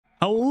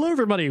Hello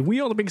everybody, we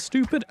are the Big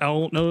Stupid.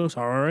 Oh no,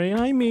 sorry,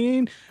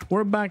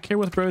 we're back here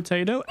with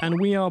Brotato and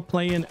we are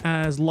playing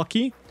as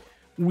Lucky.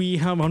 We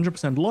have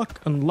 100% luck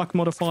and luck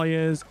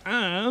modifiers,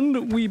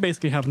 and we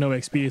basically have no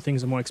XP.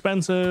 Things are more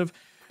expensive.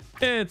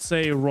 It's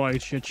a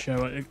right shit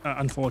show,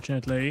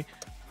 unfortunately.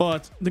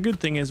 But the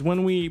good thing is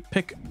when we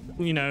pick,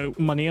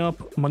 money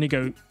up, money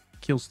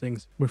kills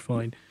things. We're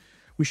fine.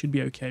 We should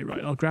be okay,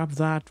 right? I'll grab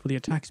that for the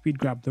attack speed,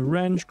 grab the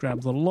wrench,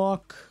 grab the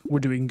lock. We're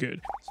doing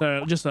good.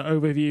 So just an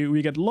overview,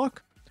 we get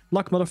luck.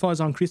 Luck modifiers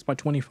are increased by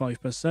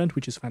 25%,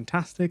 which is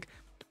fantastic.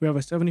 We have a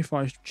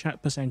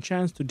 75%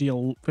 chance to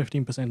deal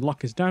 15%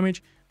 luckiest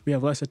damage. We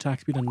have less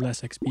attack speed and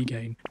less XP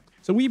gain.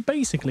 So we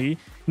basically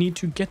need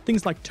to get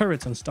things like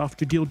turrets and stuff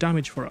to deal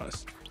damage for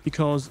us,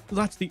 because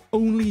that's the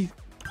only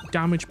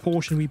damage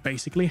portion we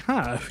basically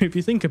have, if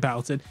you think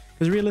about it.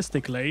 Because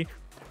realistically,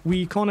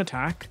 we can't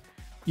attack.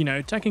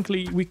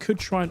 Technically, we could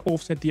try and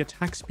offset the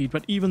attack speed,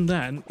 but even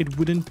then, it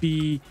wouldn't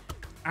be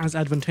as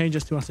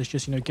advantageous to us as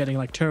just, getting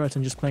like turrets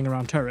and just playing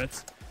around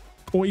turrets.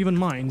 Or even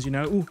mines,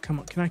 Oh, come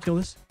on. Can I kill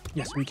this?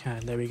 Yes, we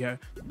can. There we go.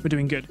 We're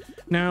doing good.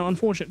 Now,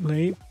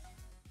 unfortunately,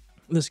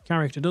 this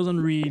character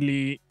doesn't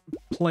really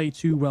play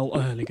too well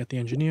early. Get the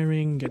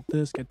engineering, get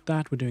this, get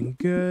that. We're doing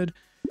good.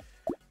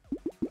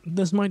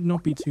 This might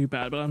not be too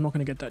bad, but I'm not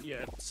going to get that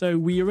yet. So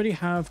we already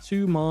have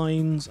 2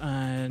 mines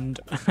and...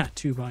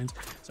 2 mines.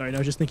 Sorry, I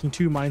was just thinking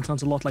 2 mines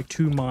sounds a lot like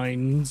 2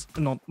 mines.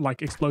 Not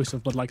like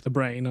explosive, but like the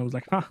brain. I was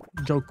like,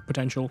 joke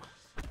potential.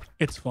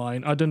 It's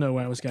fine. I don't know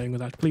where I was going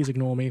with that. Please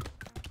ignore me.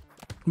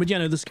 But yeah,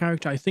 no, this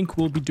character I think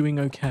will be doing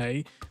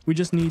okay. We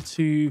just need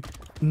to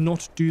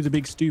not do the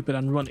big stupid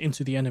and run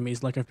into the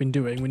enemies like I've been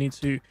doing. We need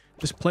to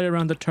just play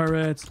around the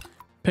turrets,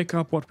 pick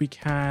up what we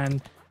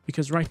can...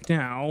 Because right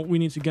now, we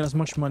need to get as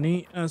much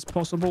money as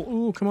possible.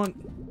 Ooh, come on.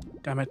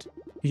 Damn it.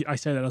 I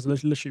say that as I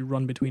literally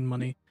run between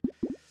money.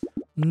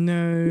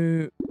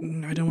 No,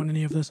 I don't want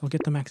any of this. I'll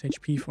get the max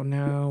HP for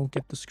now.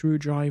 Get the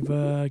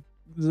screwdriver.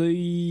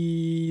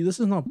 This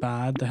is not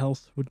bad. The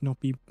health would not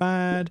be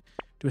bad.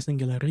 Do a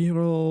singular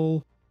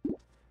reroll.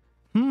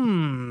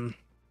 I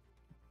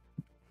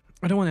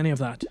don't want any of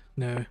that.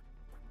 No.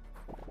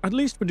 At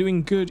least we're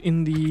doing good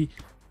in the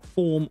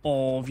form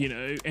of,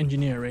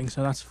 engineering,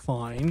 so that's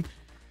fine.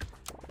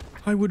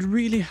 I would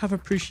really have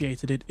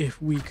appreciated it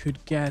if we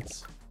could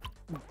get,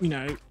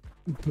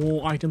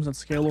 more items that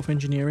scale off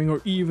engineering, or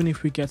even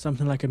if we get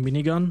something like a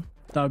minigun,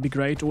 that would be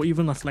great, or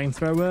even a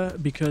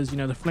flamethrower, because, the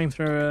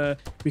flamethrower,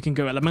 we can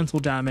go elemental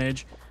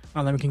damage,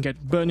 and then we can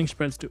get burning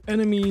spreads to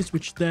enemies,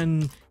 which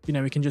then,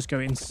 we can just go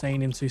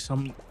insane into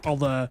some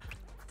other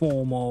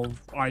form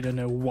of, I don't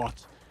know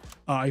what.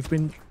 I've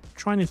been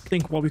trying to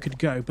think what we could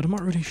go, but I'm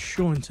not really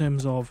sure in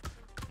terms of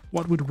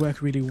what would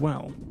work really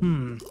well.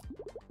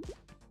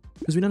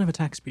 Because we don't have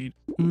attack speed.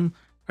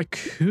 I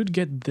could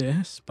get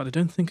this, but I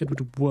don't think it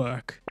would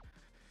work.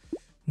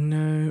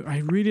 No, I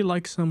really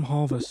like some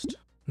harvest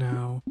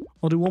now.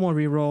 I'll do one more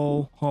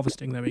reroll.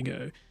 Harvesting, there we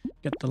go.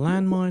 Get the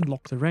landmine,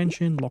 lock the wrench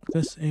in, lock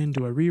this in,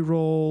 do a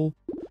reroll.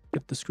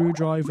 Get the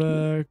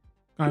screwdriver.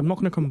 I'm not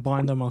going to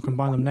combine them. I'll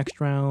combine them next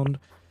round.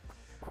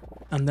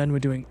 And then we're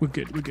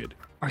good.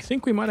 I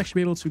think we might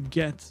actually be able to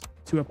get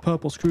to a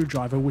purple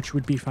screwdriver, which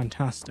would be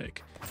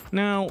fantastic.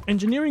 Now,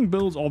 engineering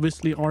builds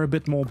obviously are a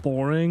bit more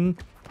boring,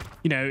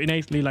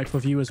 innately, like for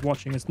viewers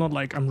watching. It's not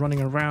like I'm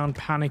running around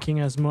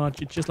panicking as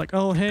much. It's just like,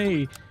 oh,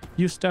 hey,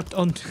 you stepped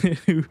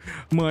onto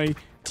my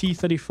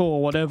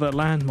T-34 whatever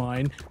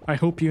landmine. I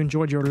hope you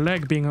enjoyed your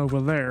leg being over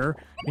there.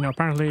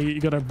 Apparently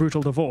you got a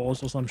brutal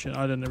divorce or some shit.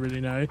 I don't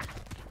really know.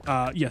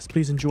 Yes,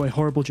 please enjoy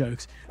horrible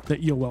jokes.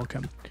 That you're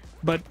welcome.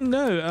 But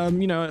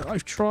no,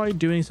 I've tried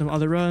doing some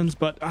other runs,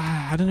 but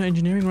I don't know,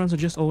 engineering runs are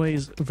just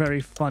always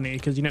very funny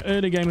because,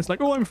 early game it's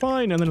like, oh, I'm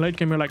fine. And then late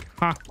game you're like,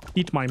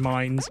 eat my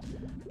mines.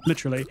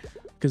 Literally.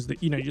 Because,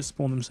 you just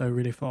spawn them so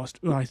really fast.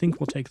 I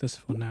think we'll take this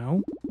for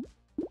now.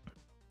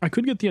 I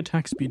could get the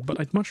attack speed, but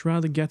I'd much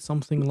rather get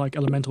something like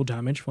elemental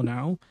damage for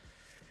now.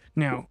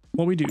 Now,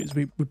 what we do is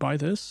we buy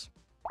this.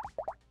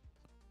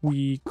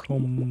 We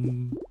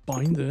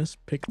combine this,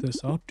 pick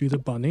this up, do the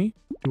bunny,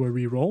 do a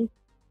reroll.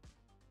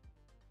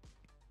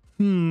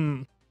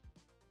 I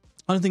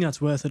don't think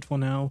that's worth it for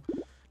now.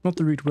 Not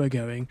the route we're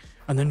going.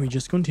 And then we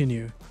just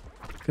continue.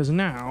 Because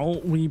now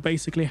we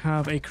basically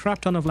have a crap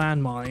ton of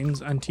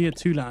landmines and tier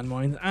 2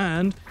 landmines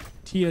and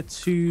tier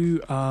 2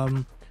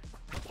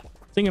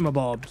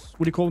 thingamabobs.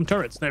 What do you call them?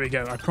 Turrets. There we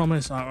go. I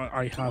promise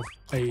I have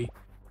a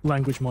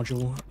language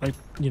module. I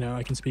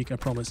can speak. I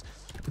promise.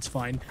 It's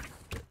fine.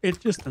 It's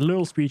just a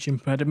little speech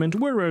impediment.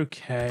 We're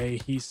okay,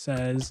 he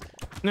says.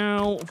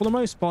 Now, for the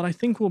most part, I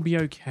think we'll be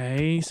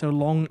okay, so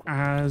long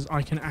as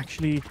I can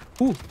actually...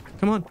 Ooh,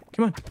 come on.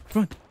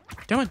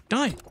 Damn it,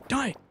 die.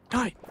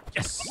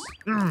 Yes.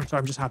 So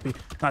I'm just happy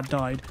that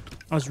died.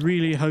 I was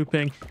really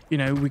hoping,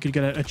 we could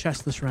get a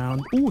chest this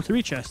round. Ooh,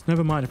 3 chests.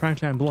 Never mind,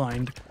 apparently I'm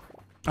blind.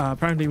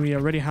 Apparently we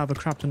already have a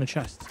crap ton of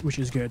chests, which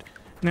is good.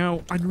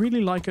 Now, I'd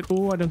really like it...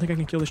 Oh, I don't think I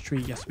can kill this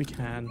tree. Yes, we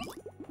can.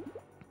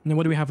 Now,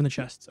 what do we have in the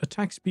chests?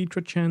 Attack speed,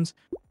 crit chance,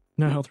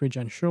 no health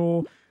regen,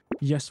 sure.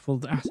 Yes for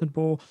the acid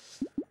ball.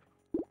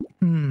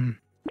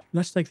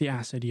 Let's take the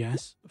acid,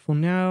 yes. For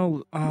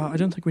now, I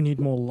don't think we need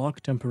more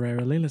luck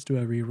temporarily. Let's do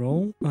a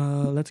reroll.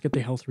 Let's get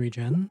the health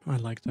regen. I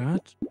like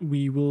that.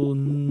 We will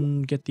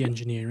get the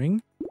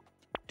engineering.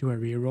 Do a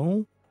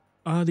reroll.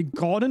 The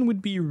garden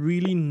would be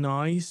really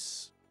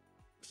nice.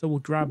 So we'll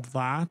grab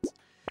that.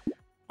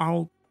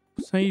 I'll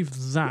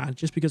save that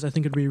just because I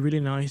think it'd be really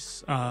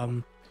nice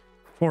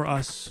for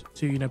us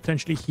to, you know,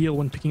 potentially heal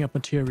when picking up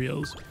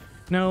materials.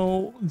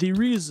 Now, the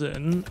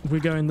reason we're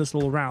going this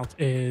little route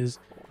is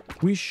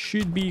we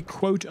should be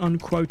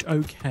quote-unquote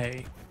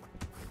okay.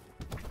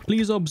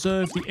 Please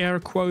observe the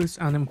air quotes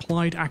and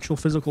implied actual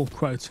physical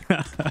quotes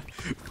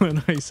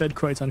when I said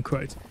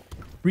quote-unquote.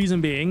 Reason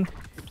being,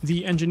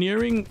 the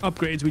engineering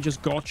upgrades we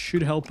just got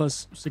should help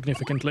us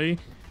significantly.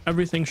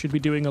 Everything should be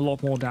doing a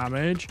lot more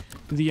damage.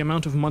 The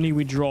amount of money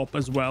we drop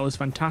as well is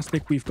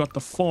fantastic. We've got the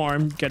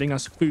farm getting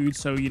us food,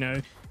 so, you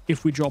know,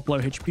 if we drop low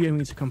HP and we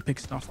need to come pick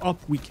stuff up,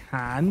 we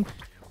can.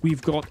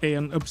 We've got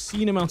an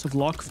obscene amount of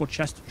luck for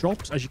chest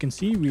drops. As you can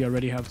see, we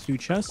already have 2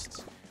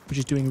 chests, which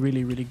is doing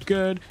really, really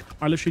good.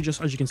 I literally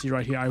just, as you can see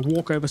right here, I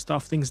walk over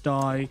stuff, things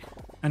die,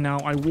 and now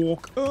I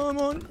walk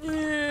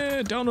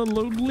down a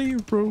lonely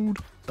road.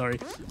 Sorry,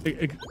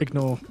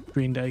 ignore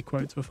Green Day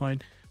quotes, we're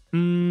fine.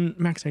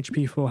 Max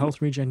HP for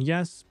health regen,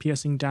 yes.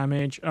 Piercing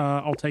damage,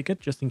 I'll take it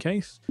just in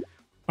case.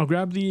 I'll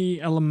grab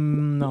the I'll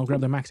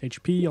grab the max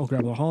HP. I'll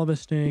grab the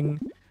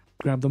harvesting.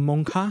 Grab the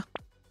Monka.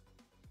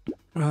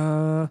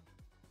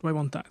 Do I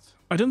want that?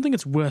 I don't think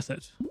it's worth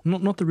it.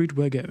 Not the route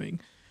we're going.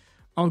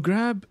 I'll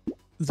grab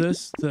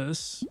this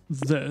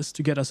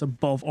to get us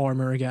above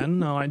armor again.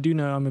 Now I do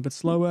know I'm a bit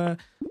slower.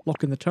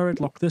 Lock in the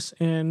turret. Lock this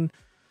in.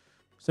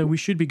 So we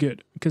should be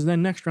good, because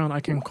then next round I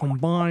can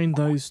combine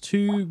those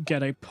two,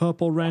 get a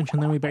purple wrench,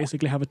 and then we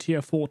basically have a tier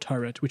 4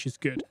 turret, which is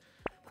good.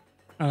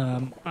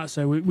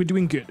 So we're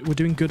doing good. We're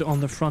doing good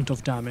on the front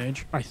of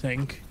damage, I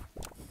think,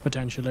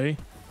 potentially.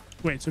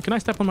 Wait, so can I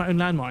step on my own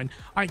landmine?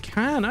 I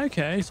can,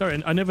 okay.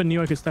 Sorry, I never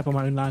knew I could step on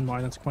my own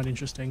landmine. That's quite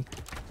interesting.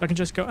 So I can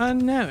just go,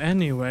 no,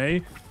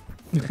 anyway.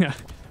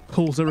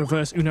 Pulls a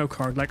reverse Uno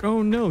card, like,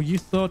 oh no, you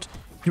thought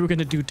you were going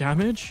to do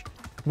damage?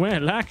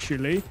 Well,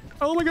 actually,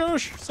 oh my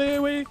gosh, stay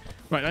away.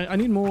 Right, I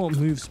need more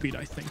move speed,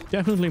 I think.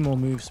 Definitely more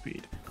move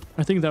speed.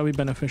 I think that would be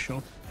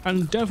beneficial.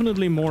 And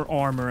definitely more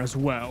armor as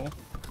well.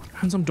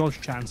 And some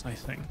dodge chance, I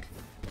think.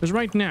 Because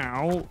right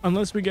now,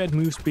 unless we get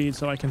move speed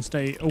so I can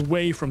stay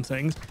away from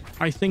things,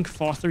 I think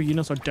faster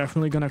units are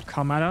definitely going to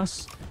come at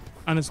us.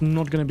 And it's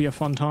not going to be a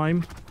fun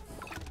time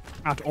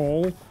at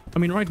all. I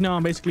mean, right now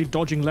I'm basically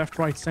dodging left,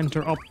 right,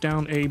 center, up,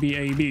 down, A, B,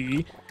 A,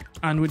 B.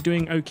 And we're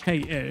doing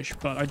okay-ish,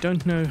 but I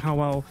don't know how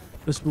well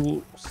this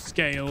will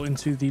scale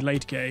into the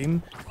late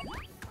game.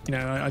 You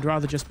know, I'd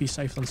rather just be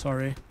safe than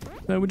sorry.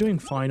 So we're doing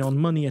fine on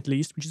money at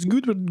least, which is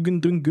good. We're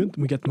doing good.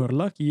 We get more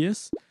luck,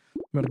 yes.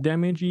 More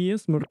damage,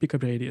 yes. More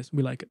pickup radius.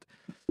 We like it.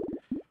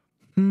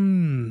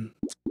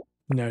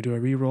 Now do a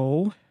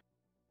reroll.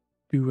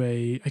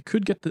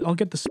 I'll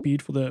get the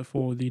speed for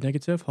the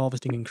negative.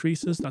 Harvesting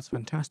increases. That's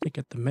fantastic.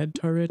 Get the med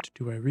turret.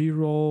 Do a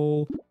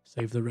reroll.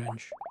 Save the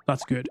wrench.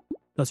 That's good.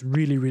 That's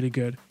really, really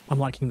good. I'm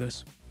liking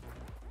this.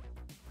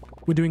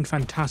 We're doing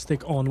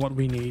fantastic on what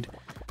we need.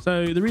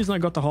 So the reason I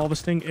got the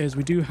harvesting is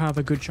we do have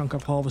a good chunk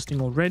of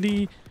harvesting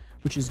already,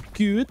 which is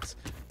good.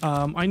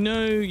 I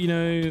know, you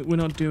know, we're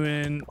not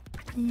doing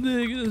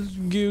the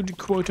good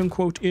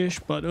quote-unquote-ish,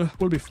 but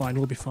we'll be fine.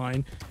 We'll be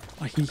fine.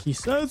 He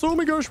says, oh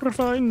my gosh, we're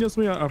fine. Yes,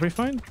 we are. Are we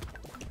fine?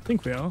 I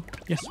think we are.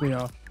 Yes, we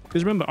are.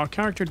 Because remember, our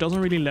character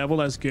doesn't really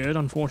level as good,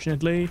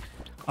 unfortunately.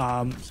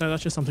 So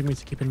that's just something we need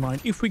to keep in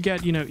mind. If we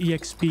get, you know,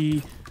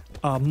 EXP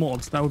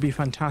mods, that would be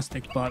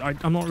fantastic, but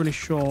I'm not really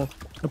sure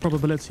the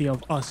probability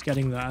of us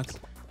getting that.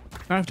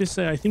 I have to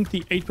say, I think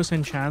the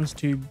 8% chance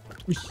to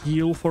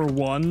heal for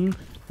 1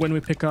 when we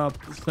pick up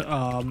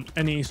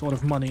any sort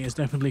of money is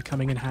definitely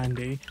coming in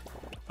handy.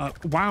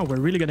 Wow, we're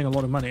really getting a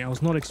lot of money. I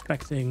was not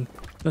expecting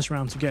this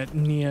round to get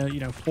near, you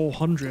know,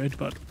 400,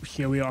 but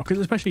here we are. Because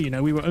especially, you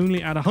know, we were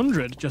only at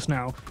 100 just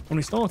now when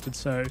we started,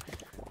 so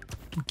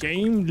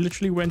game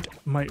literally went,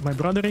 my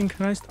brother in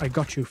Christ, I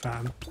got you,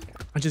 fam.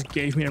 I just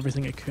gave me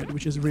everything it could,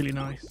 which is really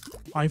nice.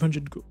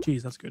 500,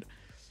 geez, that's good.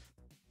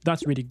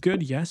 That's really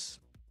good, yes.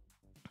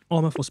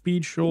 Armor for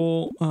speed,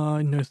 sure.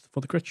 No for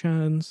the crit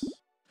chance.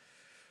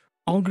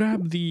 I'll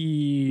grab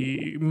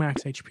the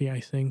max HP, I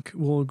think.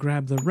 We'll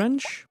grab the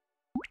wrench.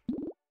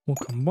 We'll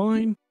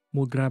combine.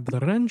 We'll grab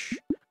the wrench.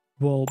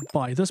 We'll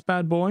buy this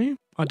bad boy.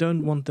 I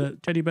don't want the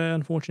teddy bear,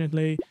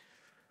 unfortunately.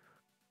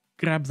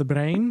 Grab the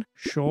brain.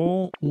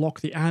 Sure.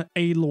 Lock the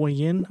alloy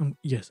in.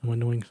 Yes, I'm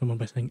annoying someone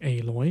by saying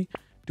alloy.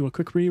 Do a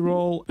quick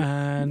reroll,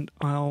 and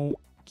I'll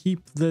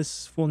keep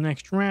this for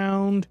next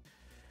round.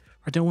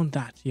 I don't want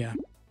that, yeah.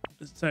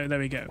 So there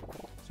we go.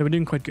 So we're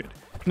doing quite good.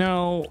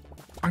 Now,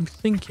 I'm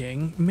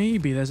thinking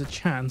maybe there's a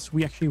chance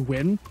we actually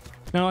win.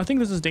 Now, I think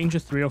this is danger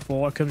 3 or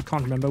 4. I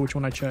can't remember which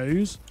one I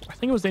chose. I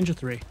think it was danger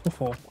 3 or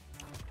 4.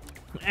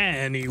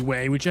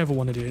 Anyway, whichever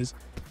one it is.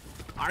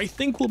 I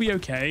think we'll be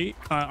okay.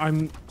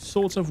 I'm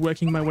sort of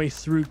working my way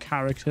through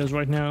characters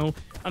right now.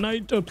 And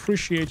I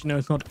appreciate, you know,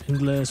 it's not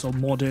endless or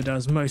modded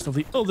as most of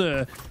the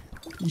other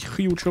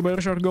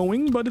YouTubers are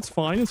going, but it's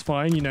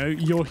fine, you know,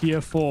 you're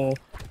here for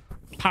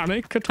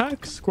panic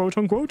attacks, quote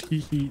unquote,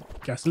 he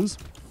guesses.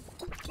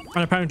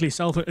 And apparently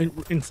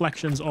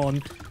self-inflections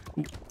on,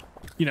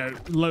 you know,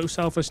 low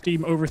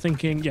self-esteem,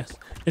 overthinking. Yes,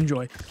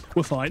 enjoy.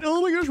 We're fine.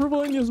 Oh my gosh, we're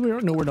fine. Yes, we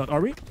are. No, we're not. Are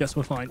we? Yes,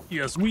 we're fine.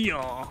 Yes, we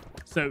are.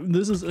 So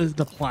this is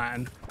the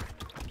plan.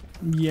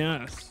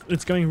 Yes,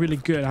 it's going really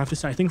good, I have to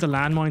say. I think the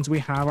landmines we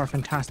have are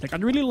fantastic.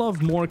 I'd really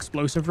love more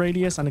explosive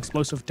radius and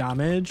explosive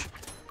damage.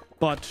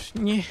 But,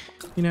 yeah,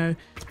 you know,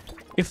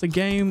 if the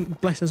game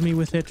blesses me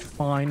with it,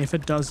 fine. If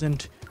it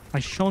doesn't, I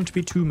shan't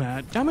be too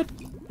mad. Damn it.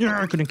 Yeah,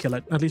 I couldn't kill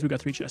it. At least we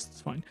got 3 chests.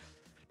 It's fine.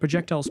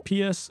 Projectiles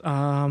pierce.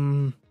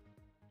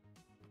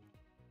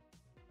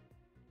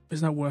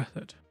 Is that worth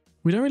it?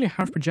 We don't really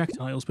have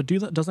projectiles, but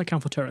does that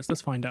count for turrets?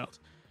 Let's find out.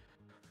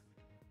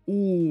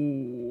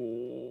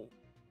 Ooh.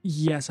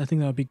 Yes, I think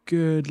that would be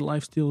good.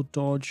 Lifesteal,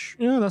 dodge.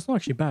 Yeah, that's not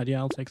actually bad. Yeah,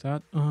 I'll take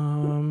that.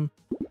 We'll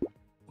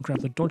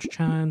grab the dodge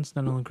chance.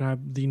 Then I'll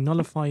grab the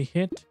nullify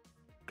hit.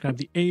 Grab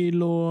the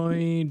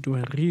alloy. Do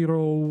a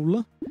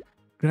reroll.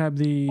 Grab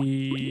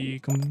the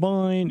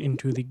combine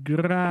into the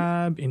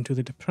grab, into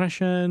the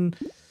depression.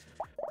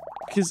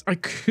 Because I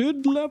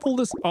could level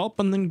this up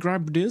and then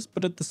grab this,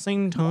 but at the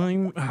same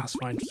time, it's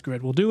fine. Screw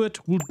it. We'll do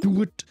it. We'll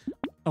do it.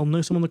 I'll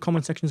know someone in the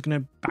comment section is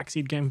going to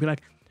backseat game and be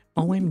like,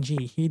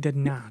 OMG, he did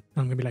not.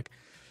 I'm going to be like,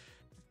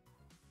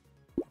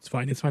 it's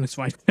fine. It's fine. It's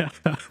fine.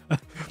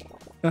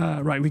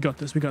 Right, we got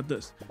this. We got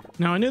this.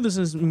 Now, I know this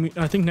is,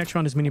 I think next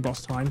round is mini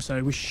boss time,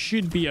 so we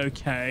should be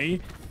okay.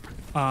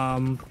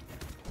 I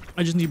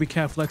just need to be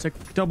careful. I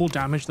take double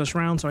damage this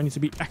round, so I need to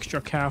be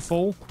extra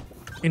careful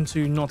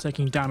into not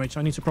taking damage.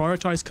 I need to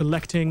prioritize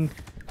collecting,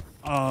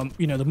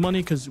 you know, the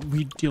money, because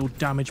we deal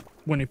damage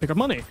when we pick up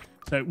money.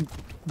 So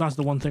that's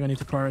the one thing I need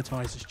to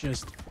prioritize. It's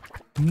just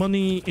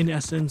money in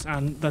essence,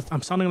 and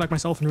I'm sounding like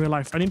myself in real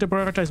life. I need to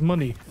prioritize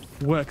money.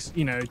 Works,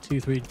 you know,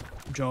 2-3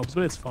 jobs,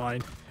 but it's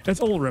fine. It's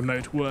all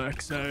remote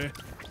work, so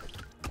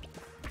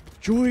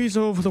joys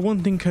of the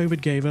one thing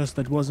COVID gave us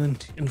that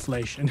wasn't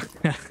inflation.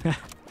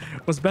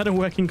 Was better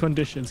working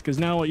conditions, because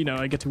now, you know,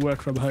 I get to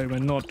work from home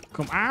and not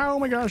oh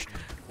my gosh,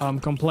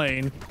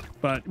 complain.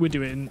 But we're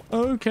doing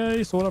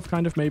okay, sort of,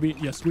 kind of, maybe.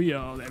 Yes, we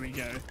are. There we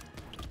go.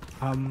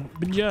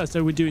 But yeah,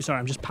 so we do. Sorry,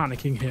 I'm just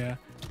panicking here.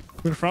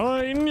 We're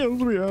fine. Yes,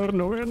 we are.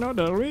 No, we're not,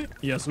 are we?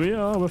 Yes, we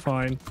are. We're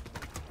fine.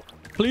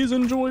 Please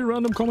enjoy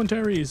random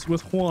commentaries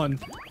with Juan.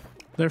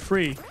 They're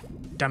free.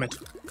 Damn it.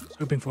 Just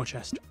hoping for a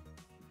chest.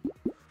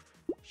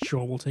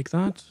 Sure, we'll take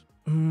that.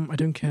 I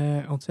don't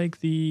care. I'll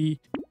take the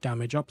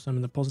damage up, so I'm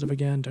in the positive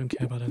again. Don't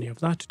care about any of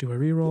that. Do a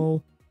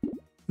reroll.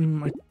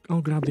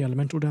 I'll grab the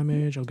elemental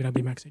damage. I'll grab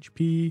the max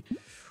HP.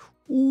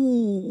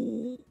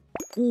 Ooh.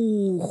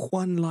 Ooh,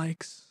 Juan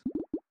likes.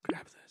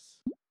 Grab this.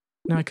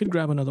 Now, I could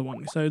grab another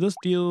one. So this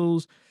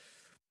deals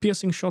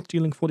piercing shot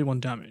dealing 41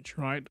 damage,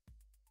 right?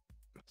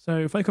 So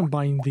if I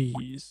combine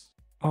these,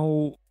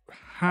 I'll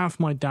half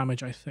my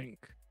damage, I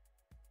think.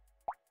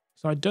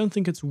 So I don't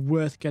think it's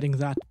worth getting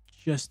that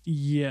just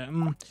yet.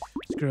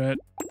 Screw it.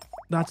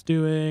 That's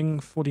doing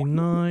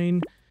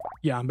 49.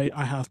 Yeah,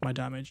 I half my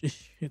damage.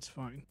 It's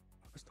fine.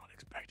 I was not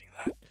expecting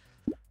that.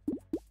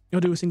 I'll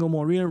do a single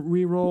more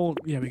reroll.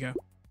 There we go.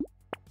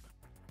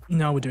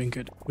 Now we're doing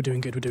good. We're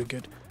doing good. We're doing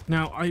good.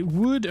 Now, I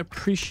would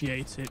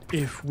appreciate it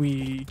if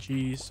we...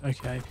 Jeez,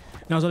 okay.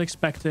 Now, I was not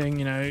expecting,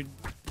 you know,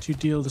 to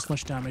deal this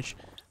much damage.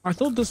 I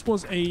thought this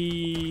was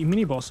a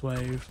mini-boss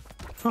wave.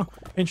 Huh,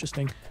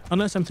 interesting.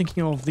 Unless I'm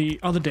thinking of the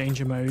other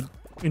danger mode,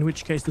 in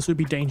which case this would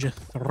be danger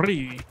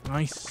 3.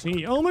 I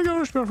see. Oh my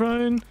gosh, we're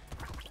fine.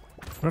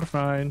 We're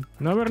fine.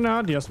 No, we're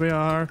not. Yes, we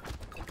are.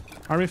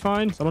 Are we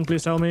fine? Someone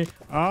please tell me.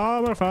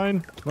 Ah, we're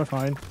fine. We're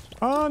fine.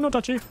 Ah, no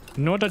touchy.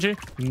 No touchy.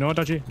 No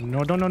touchy. No,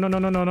 no, no, no, no,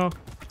 no, no, no.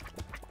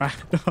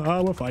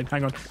 Ah, we're fine.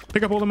 Hang on.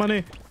 Pick up all the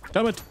money.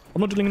 Damn it.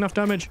 I'm not dealing enough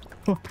damage.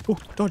 Oh,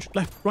 dodge.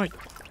 Left. Right.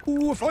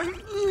 Oh, we're fine.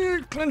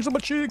 Clench the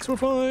butt cheeks. We're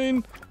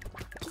fine.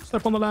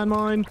 Step on the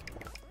landmine.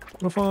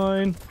 We're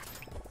fine.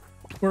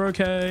 We're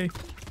okay.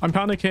 I'm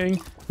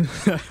panicking.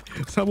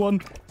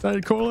 Someone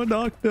say call a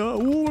doctor.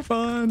 Oh, we're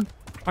fine.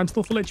 I'm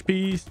still full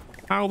HP.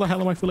 How the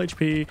hell am I full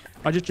HP?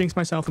 I just jinxed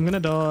myself. I'm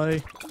gonna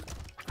die.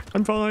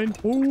 I'm fine.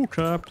 Oh,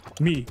 crap.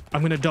 Me.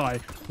 I'm gonna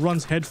die.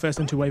 Runs headfirst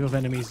into a wave of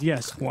enemies.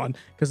 Yes, Juan.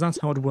 Because that's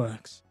how it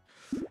works.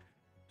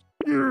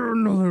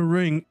 Another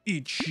ring.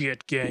 Eat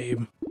shit,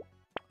 game.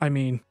 I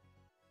mean,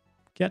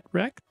 get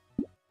wrecked?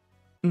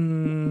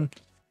 The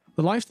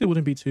lifesteal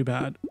wouldn't be too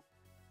bad.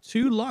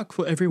 2 luck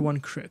for every 1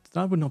 crit.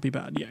 That would not be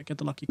bad. Yeah, get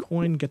the lucky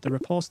coin, get the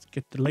riposte,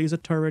 get the laser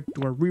turret,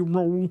 do a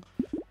reroll,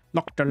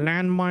 lock the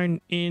landmine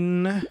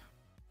in. I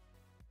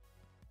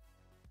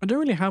don't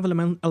really have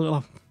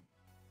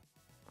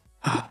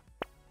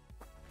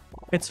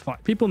it's fine.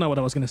 People know what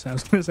I was going to say. I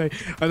was going to say,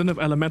 I don't have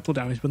elemental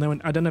damage, but then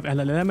when I don't have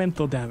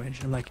elemental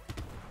damage, I'm like,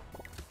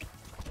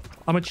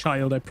 I'm a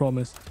child, I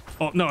promise.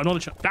 Oh, no, I'm not a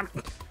child. Damn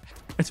it.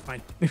 It's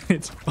fine.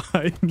 It's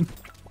fine.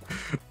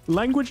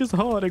 Language is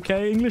hard,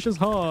 okay? English is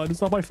hard.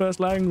 It's not my first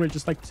language.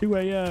 It's like 2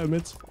 a.m.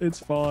 It's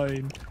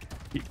fine.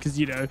 Because,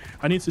 you know,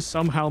 I need to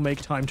somehow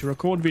make time to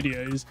record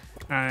videos.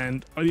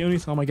 And the only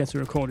time I get to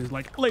record is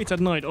like late at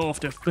night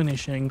after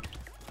finishing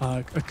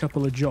a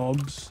couple of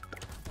jobs.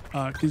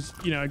 Because,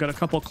 you know, I got a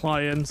couple of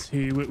clients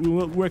who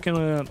we're working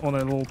on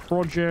a little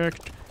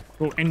project,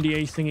 little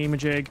NDA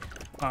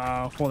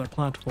thingy-majig for their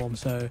platform.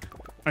 So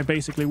I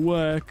basically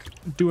work,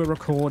 do a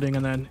recording,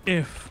 and then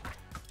if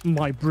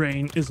my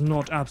brain is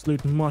not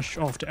absolute mush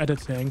after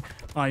editing,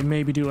 I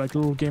maybe do like a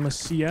little game of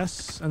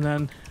CS, and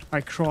then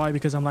I cry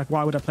because I'm like,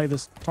 why would I play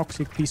this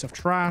toxic piece of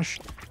trash?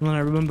 And then I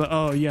remember,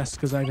 oh yes,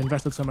 because I've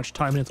invested so much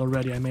time in it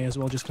already, I may as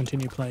well just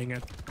continue playing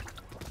it.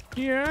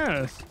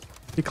 Yes,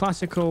 the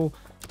classical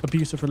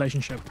abusive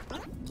relationship.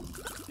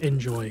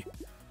 Enjoy.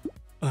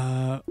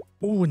 Oh,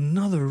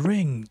 another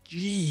ring.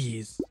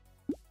 Jeez.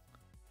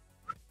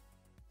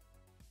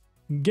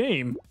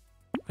 Game.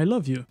 I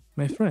love you,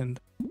 my friend.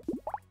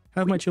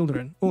 Have my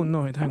children. Oh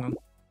no, wait, hang on.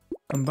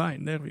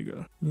 Combine. There we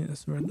go.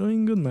 Yes, we're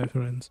doing good, my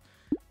friends.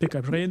 Pick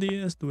up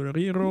radius, do a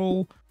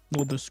reroll,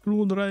 load the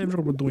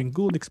screwdriver. We're doing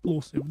good.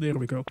 Explosive. There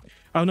we go.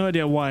 I have no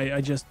idea why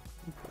I just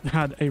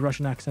had a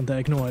Russian accent. I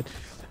ignore it.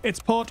 It's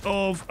part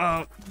of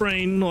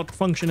brain not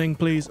functioning.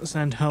 Please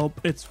send help.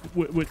 It's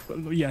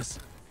yes.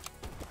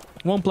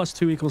 1 +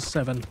 2 =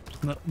 7.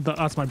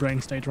 That's my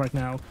brain state right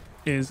now.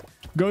 Is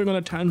going on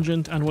a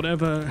tangent, and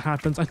whatever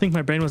happens, I think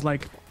my brain was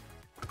like,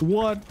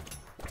 what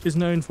is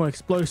known for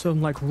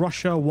explosive, like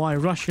Russia, why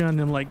Russia? And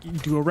then like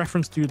do a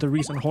reference to the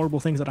recent horrible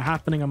things that are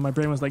happening, and my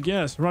brain was like,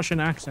 yes, Russian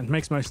accent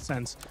makes most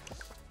sense.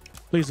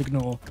 Please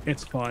ignore,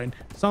 it's fine.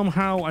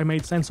 Somehow I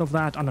made sense of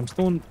that, and I'm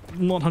still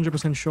not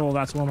 100% sure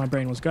that's where my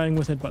brain was going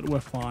with it, but we're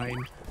fine.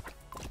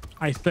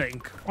 I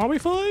think. Are we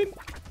fine?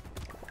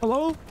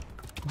 Hello?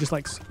 Just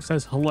like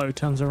says hello,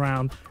 turns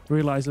around,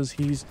 realizes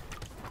he's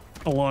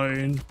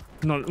alone.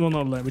 Not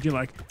alone, but you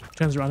like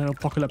turns around in an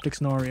apocalyptic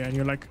scenario, and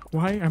you're like,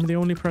 why? I'm the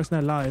only person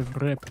alive.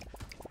 Rip.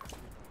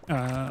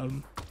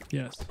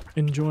 Yes.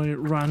 Enjoy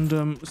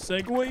random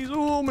segues.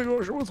 Oh my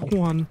gosh, what's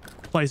one?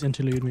 Plays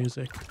interlude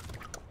music.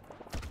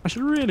 I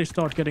should really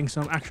start getting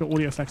some actual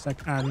audio effects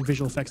and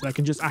visual effects that I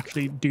can just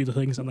actually do the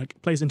things. I'm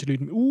like, plays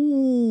interlude.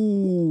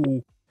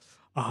 Ooh.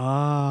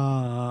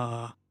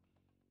 Ah.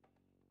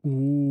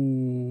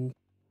 Ooh.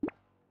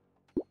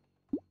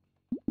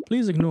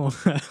 Please ignore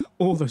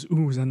all those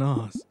oohs and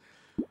ahs.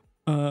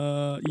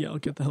 Yeah, I'll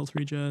get the health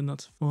regen.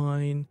 That's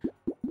fine.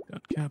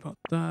 Don't care about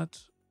that.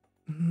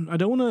 I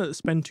don't want to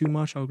spend too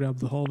much. I'll grab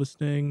the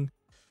harvesting.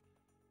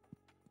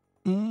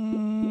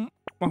 No,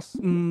 that's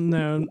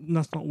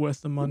not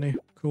worth the money.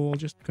 Cool,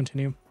 just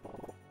continue.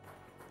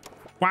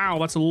 Wow,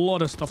 that's a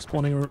lot of stuff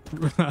spawning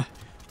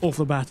off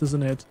the bat,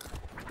 isn't it?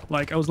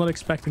 Like, I was not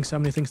expecting so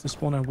many things to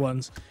spawn at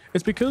once.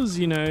 It's because,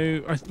 you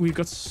know, we've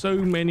got so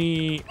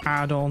many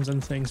add-ons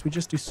and things. We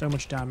just do so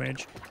much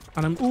damage.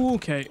 And I'm... Ooh,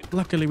 okay.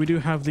 Luckily, we do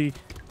have the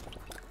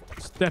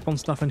step on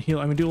stuff and heal.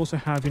 And we do also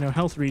have, you know,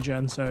 health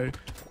regen. So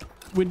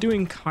we're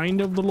doing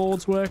kind of the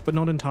Lord's work, but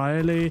not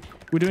entirely.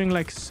 We're doing,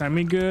 like,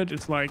 semi-good.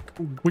 It's like,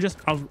 we're just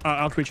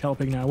outreach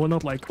helping now. We're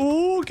not like,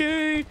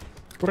 okay,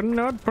 we're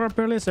not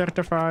properly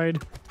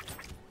certified.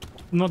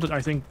 Not that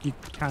I think you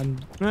can...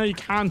 Well, you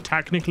can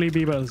technically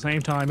be, but at the same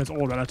time, it's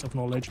all relative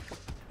knowledge.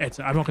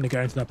 I'm not going to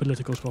go into that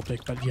political topic,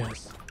 but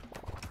yes.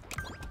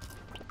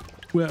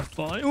 We're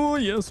fine. Oh,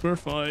 yes, we're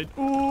fine.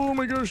 Oh,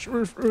 my gosh,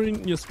 we're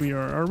fine. Yes, we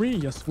are. Are we?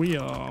 Yes, we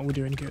are. We're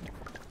doing good.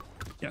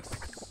 Yes.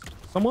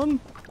 Someone?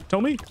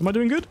 Tell me. Am I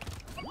doing good?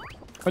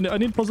 I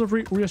need positive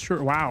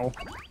reassurance. Wow.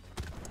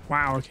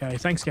 Wow, okay.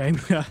 Thanks, game.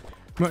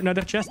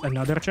 Another chest.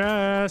 Another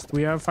chest.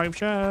 We have 5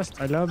 chests.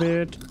 I love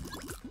it.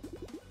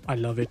 I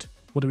love it.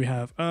 What do we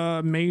have?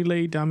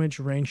 Melee damage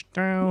range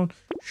down.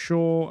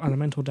 Sure.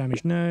 Elemental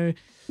damage, no.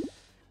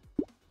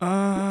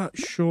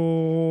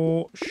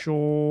 Sure.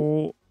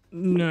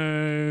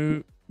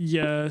 No.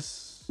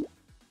 Yes.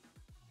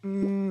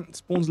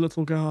 Spawns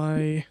little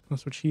guy.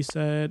 That's what she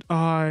said.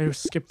 I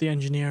skipped the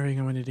engineering.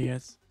 I'm an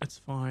idiot. It's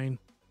fine.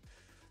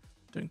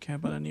 Don't care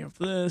about any of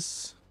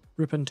this.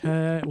 Rip and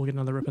tear. We'll get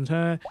another rip and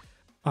tear.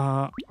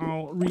 I'll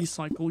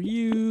recycle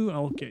you.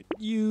 I'll get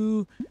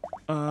you.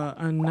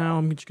 And now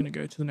I'm just going to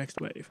go to the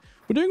next wave.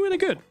 We're doing really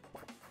good.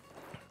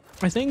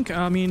 I think,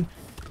 I mean,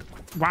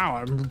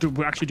 wow,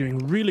 we're actually doing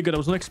really good. I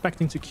was not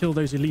expecting to kill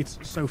those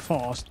elites so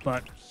fast,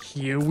 but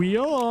here we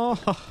are.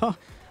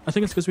 I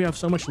think it's because we have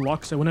so much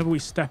luck. So whenever we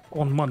step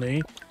on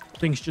money,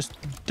 things just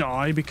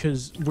die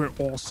because we're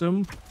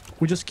awesome.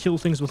 We just kill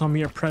things with our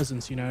mere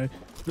presence, you know.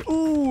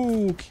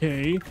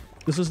 Okay.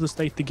 This is the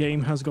state the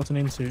game has gotten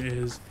into,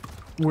 is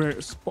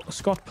where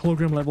Scott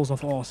Pilgrim levels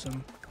of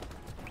awesome.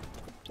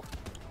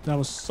 That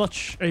was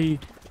such a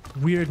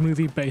weird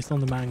movie based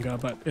on the manga,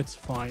 but it's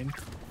fine.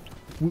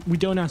 We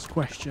don't ask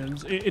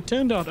questions. It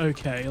turned out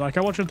okay. Like,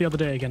 I watched it the other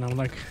day again. I'm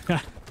like,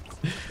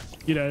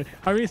 you know,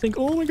 I really think,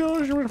 oh my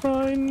gosh, we're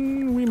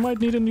fine. We might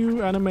need a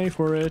new anime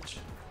for it.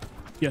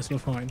 Yes, we're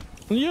fine.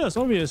 And yes,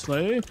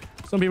 obviously.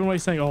 Some people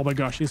might say, oh my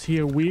gosh, is he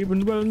a weeb?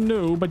 And well,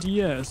 no, but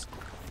yes.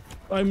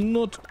 I'm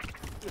not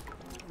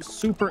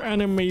super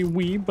anime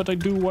weeb, but I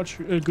do watch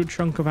a good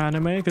chunk of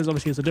anime, because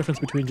obviously there's a difference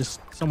between just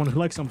someone who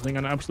likes something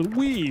and an absolute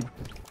weeb.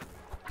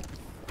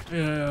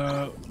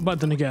 But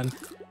then again,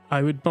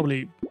 I would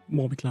probably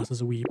more be classed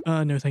as a weeb.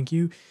 No, thank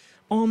you.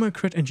 Armor,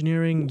 crit,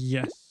 engineering,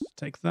 yes.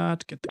 Take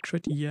that. Get the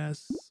crit,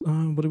 yes.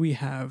 What do we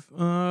have?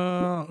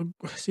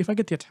 See, if I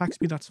get the attack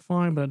speed, that's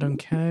fine, but I don't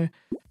care.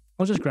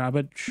 I'll just grab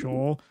it,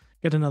 sure.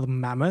 Get another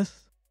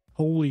mammoth.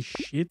 Holy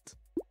shit.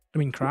 I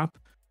mean, crap.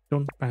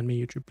 Don't ban me,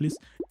 YouTube, please.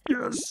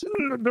 Yes,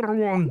 another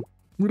one.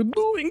 We're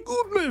doing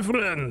good, my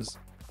friends.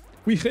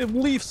 We have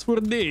leaves for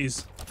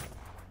days.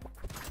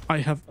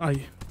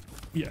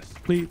 Yes,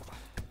 please.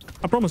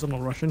 I promise I'm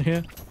not Russian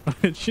here.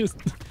 It's just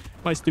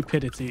my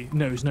stupidity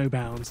knows no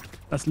bounds.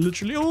 That's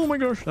literally, oh my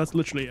gosh, that's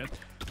literally it.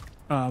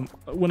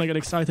 When I get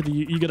excited,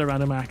 you get a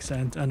random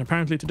accent, and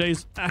apparently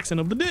today's accent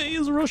of the day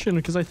is Russian,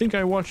 because I think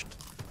I watched,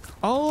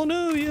 oh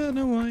no, yeah,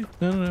 no, why?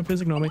 No,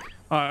 please ignore me.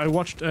 I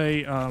watched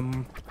a,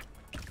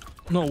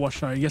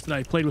 yesterday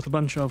I played with a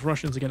bunch of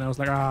Russians again. I was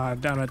like, ah,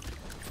 damn it.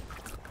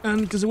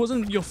 And because it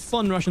wasn't your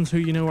fun Russians who,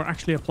 you know, were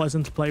actually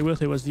pleasant to play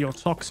with, it was your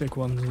toxic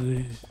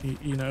ones,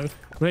 you know,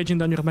 raging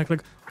down your back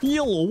like,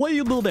 yo, why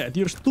you do that?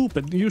 You're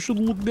stupid. You should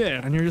look there.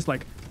 And you're just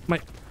like,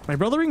 my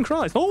brother in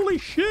Christ. Holy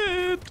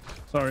shit.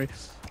 Sorry.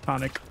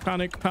 Panic.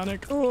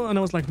 Oh, and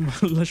I was like,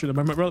 literally,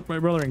 my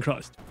brother in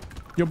Christ.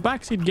 You're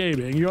backseat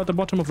gaming. You're at the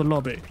bottom of the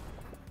lobby.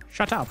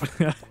 Shut up.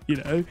 You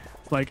know,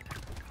 it's like,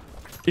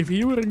 if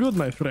you were good,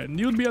 my friend,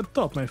 you'd be at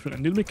top, my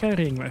friend. You'd be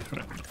carrying, my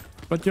friend.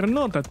 But you're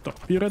not at top.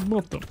 You're at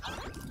bottom.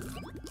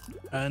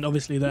 And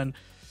obviously then,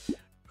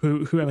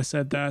 whoever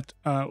said that,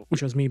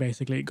 which was me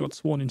basically, got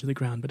sworn into the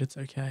ground, but it's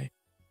okay.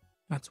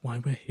 That's why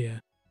we're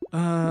here.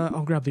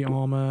 I'll grab the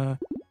armor.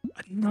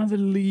 Another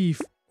leaf.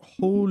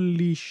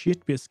 Holy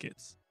shit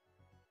biscuits.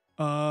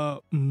 More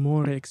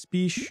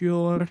XP,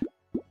 sure.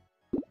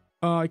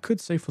 I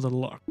could save for the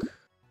luck.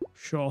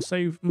 Sure, I'll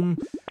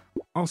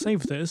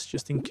save this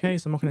just in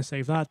case. I'm not going to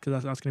save that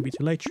because that's going to be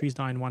too late. Trees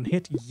die in one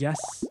hit.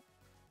 Yes.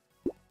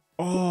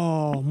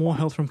 Oh, more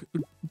health from...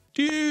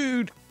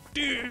 Dude,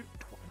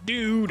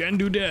 and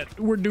do that.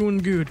 We're doing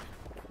good.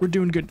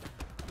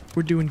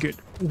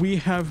 We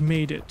have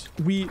made it.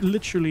 We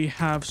literally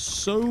have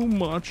so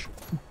much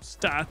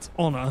stat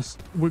on us.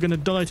 We're gonna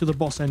die to the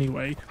boss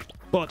anyway.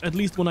 But at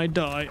least when I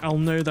die, I'll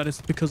know that it's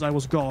because I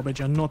was garbage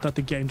and not that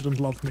the game didn't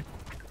love me.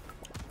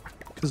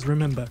 Because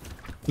remember,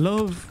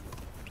 love...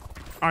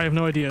 I have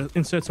no idea.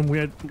 Insert some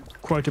weird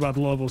quote about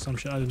love or some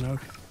shit. I don't know.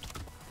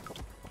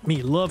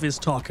 Me, love is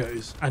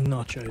tacos and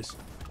nachos.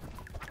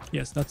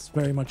 Yes, that's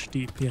very much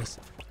deep. Yes.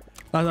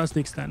 That's the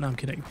extent. No, I'm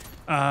kidding.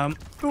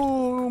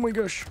 Oh my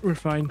gosh, we're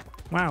fine.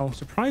 Wow,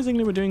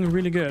 surprisingly, we're doing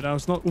really good. I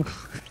was not...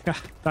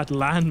 that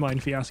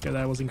landmine fiasco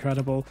there was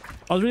incredible.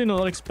 I was really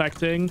not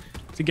expecting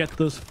to get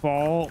this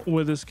far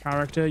with this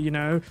character, you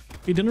know.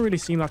 He didn't really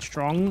seem that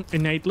strong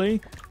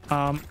innately.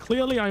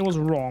 Clearly, I was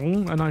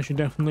wrong, and I should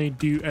definitely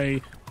do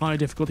a high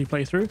difficulty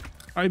playthrough.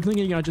 I'm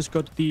thinking I just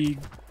got the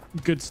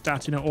good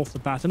stats, you know, off the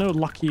bat. I know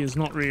Lucky is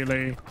not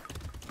really,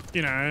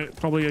 you know,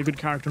 probably a good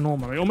character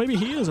normally. Or maybe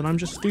he is, and I'm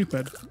just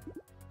stupid.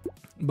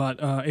 But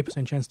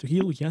 8% chance to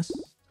heal, yes.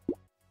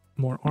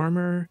 More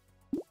armor.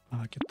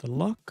 Get the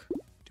luck.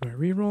 Do a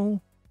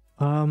reroll.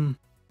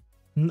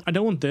 I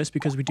don't want this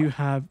because we do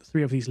have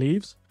 3 of these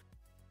leaves.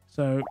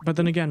 So, but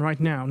then again, right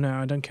now, no,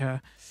 I don't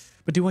care.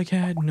 But do I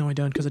care? No, I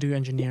don't, because I do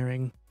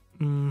engineering.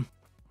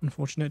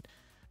 Unfortunate.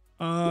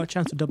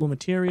 Chance to double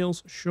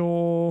materials,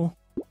 sure.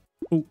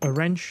 Oh, a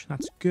wrench,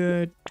 that's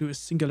good. Do a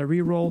singular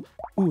reroll.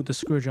 Ooh, the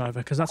screwdriver,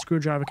 because that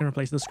screwdriver can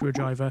replace the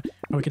screwdriver,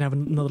 and we can have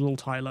another little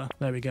Tyler.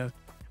 There we go.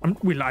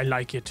 I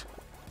like it.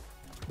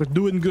 We're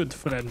doing good,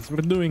 friends. We're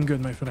doing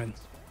good, my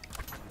friends.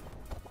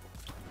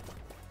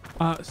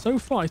 So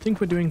far, I think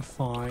we're doing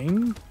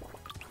fine.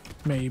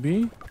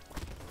 Maybe.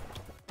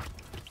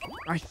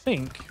 I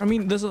think. I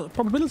mean, there's a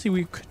probability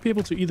we could be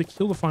able to either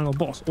kill the final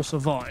boss or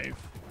survive.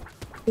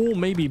 Or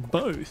maybe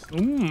both.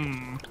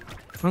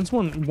 That's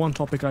one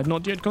topic I'd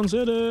not yet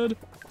considered.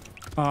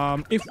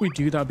 If we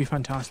do, that'd be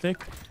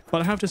fantastic.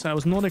 But I have to say, I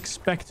was not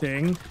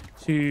expecting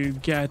to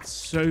get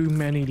so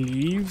many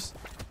leaves,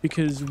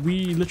 because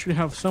we literally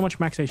have so much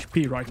max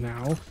HP right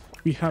now.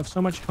 We have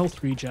so much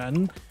health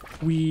regen.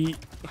 We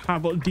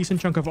have a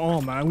decent chunk of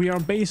armor. We are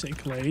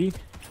basically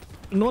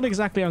not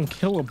exactly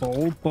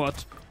unkillable,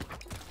 but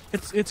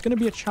it's going to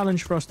be a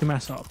challenge for us to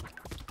mess up.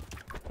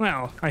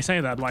 Well, I say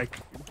that like...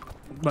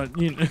 But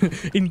you know,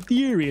 in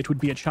theory, it would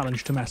be a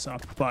challenge to mess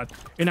up. But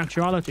in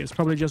actuality, it's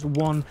probably just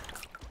one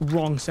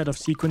wrong set of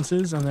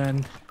sequences and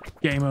then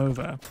game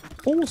over.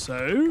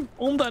 Also,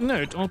 on that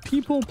note, are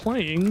people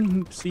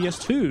playing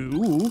CS2?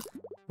 Ooh. Well,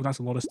 that's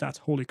a lot of stats.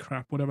 Holy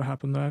crap, whatever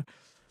happened there.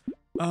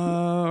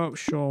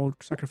 Sure,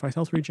 sacrifice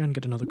health regen,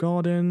 get another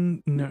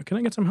garden. No, can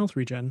I get some health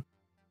regen?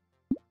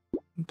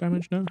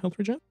 Damage, no? Health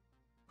regen?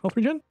 Health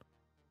regen?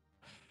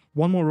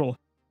 One more roll.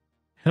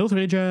 Health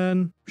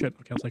regen. Shit,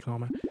 okay, I'll take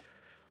armor.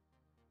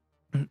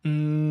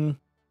 No,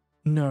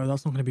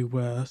 that's not going to be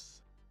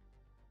worth.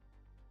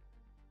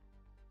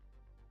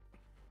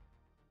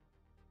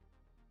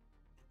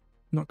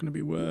 Not going to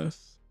be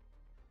worth.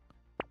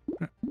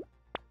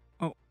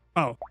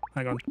 Oh,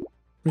 hang on.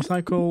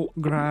 Recycle,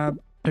 grab,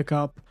 pick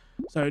up.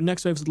 So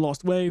next wave is the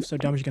last wave, so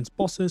damage against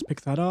bosses, pick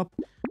that up.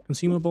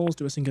 Consumables,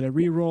 do a singular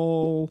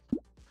reroll.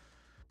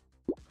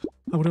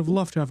 I would have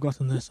loved to have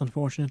gotten this,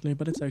 unfortunately,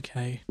 but it's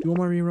okay. Do one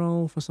more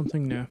reroll for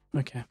something new.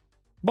 Okay.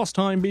 Boss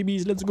time,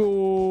 babies, let's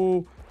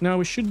go! Now,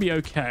 we should be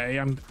okay,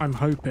 I'm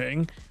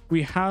hoping.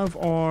 We have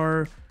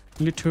our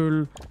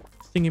little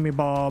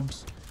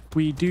thingamybobs.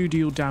 We do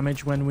deal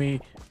damage when we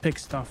pick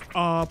stuff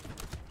up.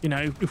 You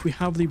know, if we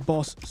have the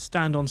boss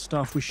stand on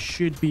stuff, we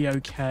should be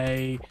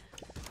okay.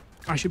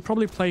 I should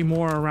probably play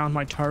more around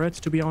my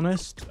turrets, to be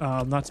honest.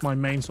 That's my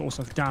main source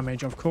of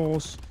damage, of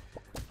course.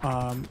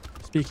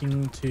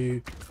 Speaking to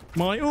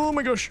my... Oh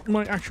my gosh,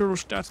 my actual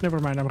stats. Never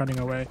mind, I'm running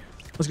away.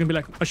 I was going to be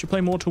like, I should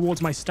play more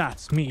towards my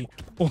stats, me.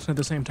 Also at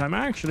the same time.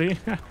 Actually,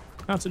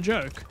 that's a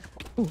joke.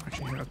 Oh,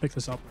 actually, here, I'll pick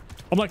this up.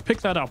 I'm like,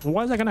 pick that up.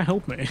 Why is that going to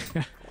help me?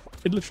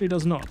 It literally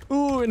does not.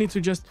 Oh, I need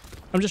to just...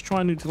 I'm just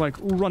trying to, like,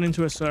 run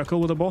into a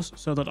circle with a boss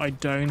so that I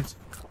don't...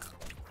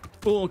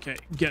 Oh, okay,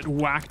 get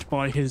whacked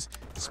by his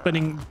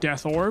spinning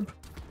death orb.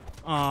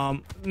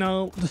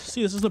 Now,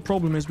 see, this is the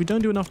problem, is we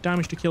don't do enough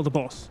damage to kill the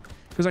boss.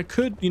 Because I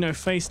could, you know,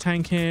 face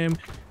tank him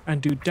and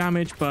do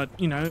damage, but,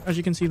 you know, as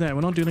you can see there,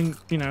 we're not doing,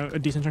 you know, a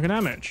decent chunk of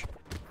damage.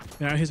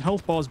 You know, his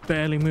health bar is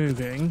barely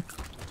moving,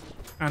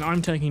 and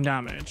I'm taking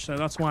damage, so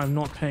that's why I'm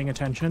not paying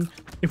attention.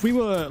 If we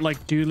were,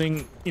 like,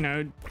 dealing, you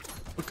know...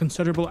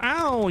 considerable...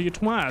 Ow, you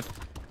twat.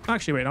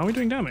 Actually, wait, are we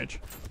doing damage?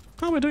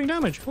 Oh, we're doing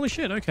damage. Holy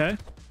shit, okay.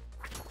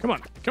 Come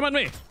on, come at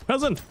me.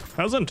 Peasant,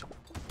 peasant,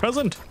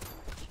 peasant.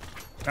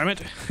 Damn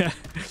it.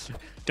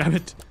 Damn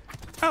it.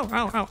 Ow,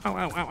 ow, ow, ow,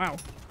 ow, ow, ow.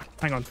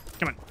 Hang on,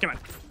 come on, come on.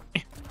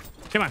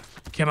 Come on,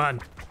 come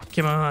on,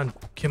 come on,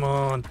 come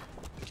on, come on,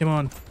 come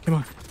on,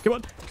 come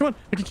on, come on.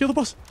 I can kill the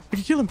boss. I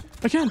can kill him.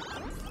 I can.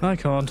 I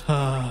can't.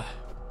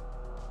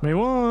 We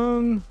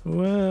won.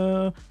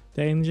 Whoa.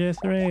 Danger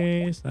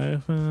 3,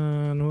 so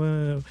fun,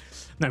 whoa.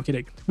 No, I'm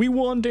kidding. We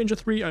won Danger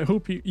 3. I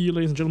hope you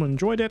ladies and gentlemen,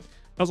 enjoyed it.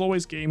 As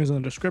always, game is in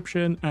the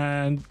description.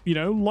 And, you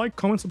know, like,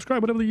 comment,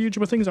 subscribe, whatever the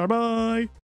YouTuber things are. Bye!